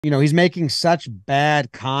He's making such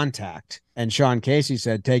bad contact. And Sean Casey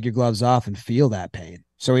said, take your gloves off and feel that pain.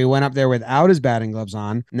 So he went up there without his batting gloves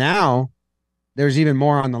on. Now there's even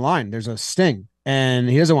more on the line. There's a sting, and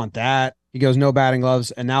he doesn't want that. He goes, no batting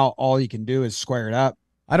gloves. And now all he can do is square it up.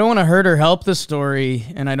 I don't want to hurt or help the story,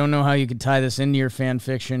 and I don't know how you could tie this into your fan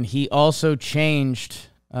fiction. He also changed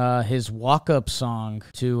his walk-up song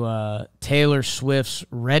to Taylor Swift's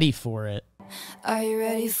Ready For It. Are you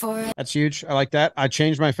ready for it? That's huge. I like that. I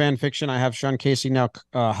changed my fan fiction. I have Sean Casey now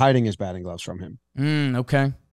hiding his batting gloves from him. Okay.